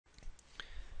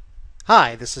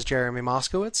Hi, this is Jeremy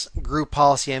Moskowitz, Group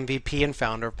Policy MVP and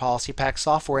founder of PolicyPak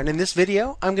Software. And in this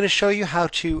video, I'm going to show you how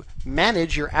to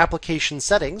manage your application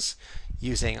settings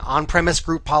using on-premise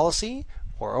group policy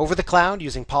or over the cloud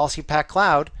using PolicyPak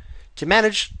Cloud to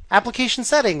manage application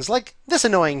settings like this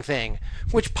annoying thing,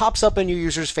 which pops up in your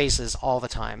users' faces all the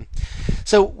time.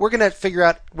 So we're going to figure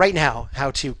out right now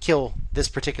how to kill this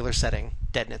particular setting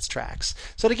dead in its tracks.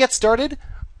 So to get started,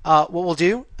 what we'll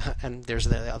do, and there's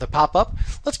the other pop-up,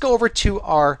 let's go over to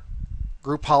our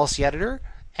group policy editor.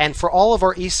 And for all of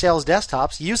our eSales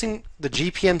desktops, using the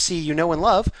GPMC you know and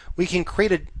love, we can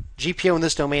create a GPO in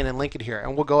this domain and link it here.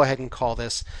 And we'll go ahead and call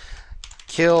this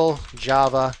Kill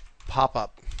Java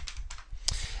Pop-up.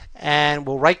 And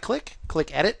we'll right-click, click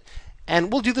Edit,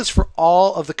 and we'll do this for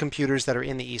all of the computers that are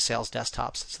in the eSales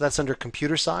desktops. So that's under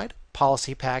Computer Side,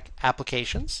 PolicyPak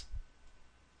Applications.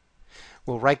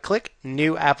 We'll right-click,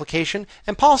 New Application,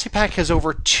 and PolicyPak has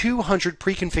over 200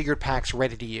 pre-configured packs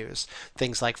ready to use.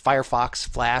 Things like Firefox,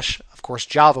 Flash, of course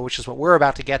Java, which is what we're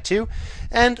about to get to,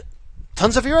 and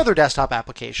tons of your other desktop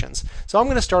applications. So I'm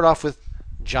going to start off with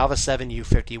Java 7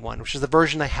 U51, which is the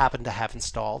version I happen to have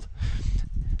installed.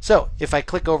 So if I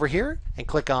click over here and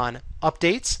click on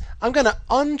Updates, I'm going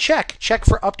to check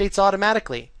for updates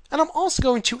automatically. And I'm also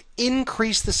going to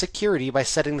increase the security by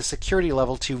setting the security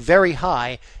level to very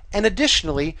high. And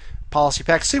additionally,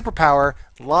 PolicyPak Superpower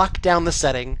lock down the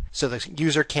setting so the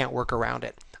user can't work around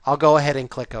it. I'll go ahead and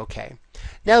click OK.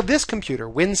 Now this computer,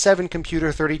 Win7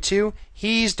 Computer 32,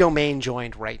 he's domain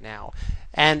joined right now.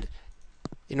 And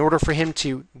in order for him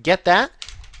to get that,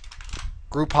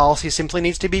 group policy simply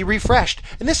needs to be refreshed.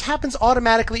 And this happens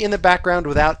automatically in the background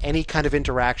without any kind of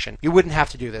interaction. You wouldn't have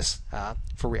to do this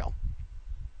for real.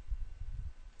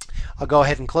 I'll go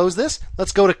ahead and close this.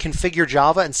 Let's go to Configure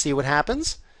Java and see what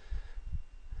happens.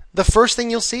 The first thing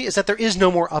you'll see is that there is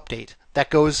no more update. That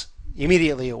goes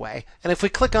immediately away. And if we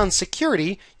click on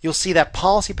Security, you'll see that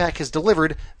PolicyPak has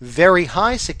delivered very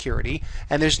high security,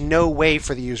 and there's no way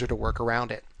for the user to work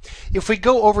around it. If we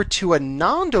go over to a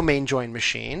non-domain joined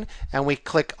machine and we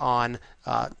click on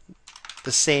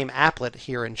the same applet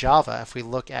here in Java, if we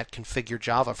look at Configure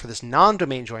Java for this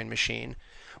non-domain joined machine,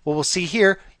 what we'll see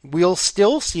here, we'll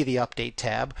still see the Update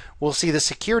tab. We'll see the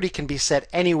security can be set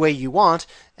any way you want.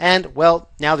 And, well,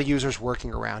 now the user's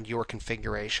working around your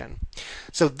configuration.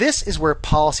 So this is where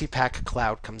PolicyPak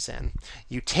Cloud comes in.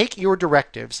 You take your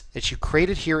directives that you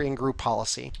created here in Group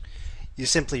Policy. You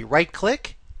simply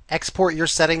right-click, export your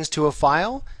settings to a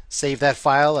file, save that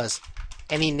file as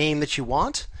any name that you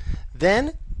want,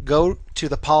 then go to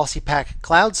the PolicyPak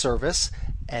Cloud service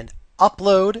and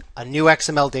upload a new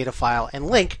XML data file and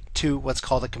link to what's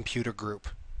called a computer group.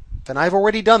 And I've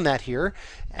already done that here,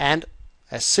 and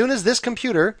as soon as this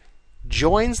computer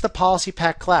joins the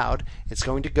PolicyPak Cloud, it's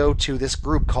going to go to this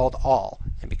group called All.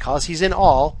 And because he's in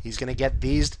All, he's going to get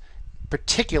these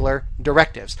particular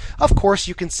directives. Of course,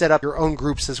 you can set up your own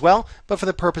groups as well, but for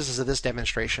the purposes of this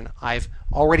demonstration, I've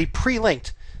already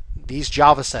pre-linked these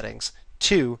Java settings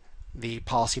to the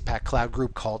PolicyPak Cloud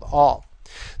group called All.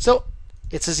 So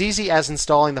it's as easy as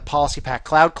installing the PolicyPak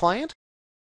Cloud client,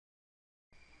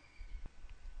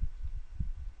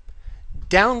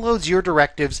 downloads your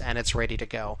directives, and it's ready to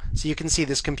go. So you can see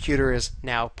this computer is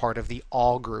now part of the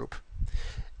All group.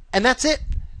 And that's it.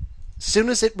 As soon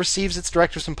as it receives its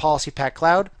directives from PolicyPak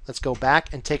Cloud, let's go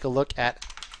back and take a look at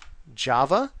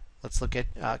Java. Let's look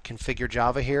at Configure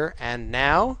Java here. And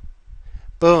now,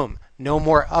 boom, no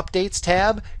more Updates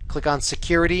tab. Click on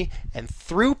Security, and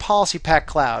through PolicyPak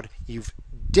Cloud, you've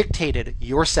dictated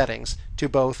your settings to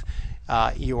both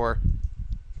your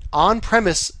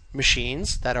on-premise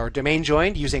machines that are domain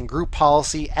joined using group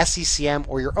policy, SCCM,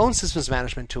 or your own systems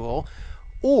management tool,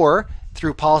 or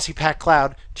through PolicyPak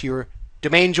Cloud to your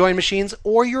domain joined machines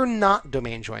or your not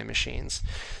domain joined machines.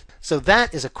 So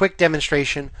that is a quick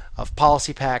demonstration of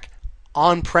PolicyPak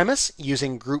on-premise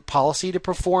using group policy to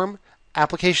perform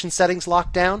application settings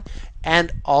lockdown,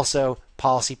 and also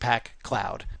PolicyPak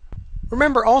Cloud.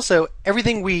 Remember also,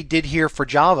 everything we did here for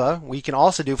Java, we can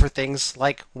also do for things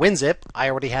like WinZip. I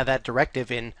already had that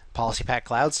directive in PolicyPak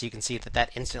Cloud, so you can see that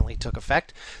that instantly took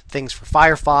effect. Things for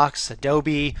Firefox,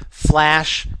 Adobe,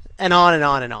 Flash, and on and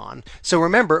on and on. So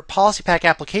remember, PolicyPak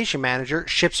Application Manager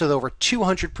ships with over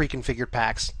 200 pre-configured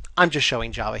packs. I'm just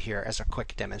showing Java here as a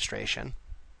quick demonstration.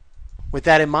 With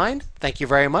that in mind, thank you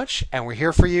very much, and we're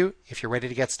here for you if you're ready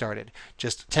to get started.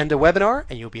 Just attend a webinar,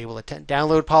 and you'll be able to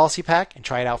download PolicyPak and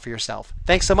try it out for yourself.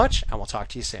 Thanks so much, and we'll talk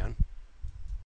to you soon.